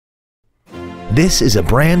This is a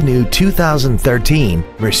brand new 2013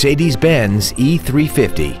 Mercedes-Benz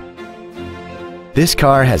E350. This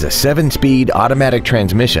car has a 7-speed automatic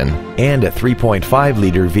transmission and a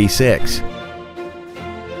 3.5-liter V6.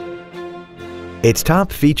 Its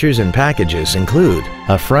top features and packages include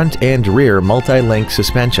a front and rear multi-link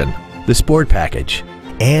suspension, the Sport Package,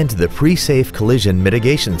 and the pre-safe collision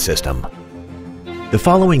mitigation system. The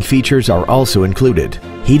following features are also included: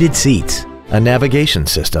 heated seats, a navigation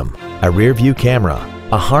system, a rear-view camera,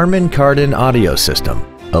 a Harman Kardon audio system,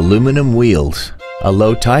 aluminum wheels, a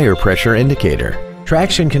low tire pressure indicator,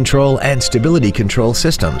 traction control and stability control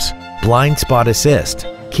systems, blind spot assist,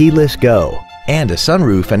 keyless go, and a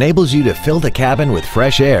sunroof enables you to fill the cabin with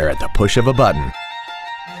fresh air at the push of a button.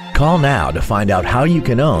 Call now to find out how you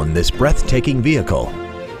can own this breathtaking vehicle.